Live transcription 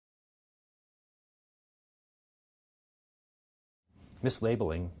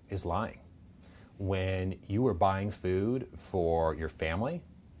mislabeling is lying. When you are buying food for your family,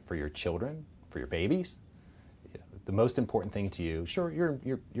 for your children, for your babies, the most important thing to you, sure,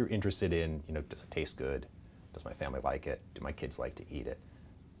 you're interested in, does it taste good? Does my family like it? Do my kids like to eat it?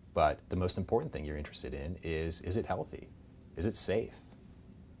 But the most important thing you're interested in is it healthy? Is it safe?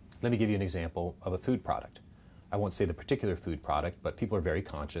 Let me give you an example of a food product. I won't say the particular food product, but people are very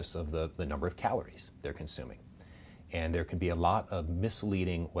conscious of the number of calories they're consuming. And there can be a lot of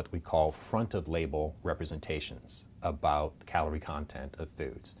misleading, what we call front of label representations about the calorie content of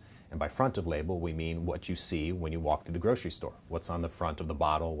foods. And by front of label, we mean what you see when you walk through the grocery store. What's on the front of the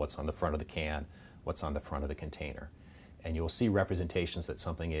bottle, what's on the front of the can, what's on the front of the container. And you'll see representations that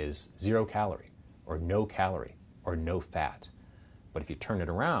something is 0 calorie, or no calorie, or no fat. But if you turn it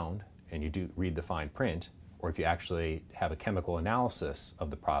around and you do read the fine print, or if you actually have a chemical analysis of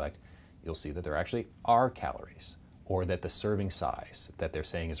the product, you'll see that there actually are calories, or that the serving size that they're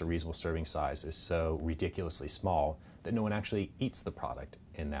saying is a reasonable serving size is so ridiculously small that no one actually eats the product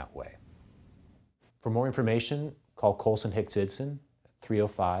in that way. For more information, call Colson Hicks Idson at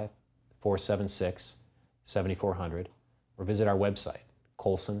 305-476-7400 or visit our website,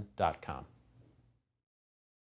 colson.com.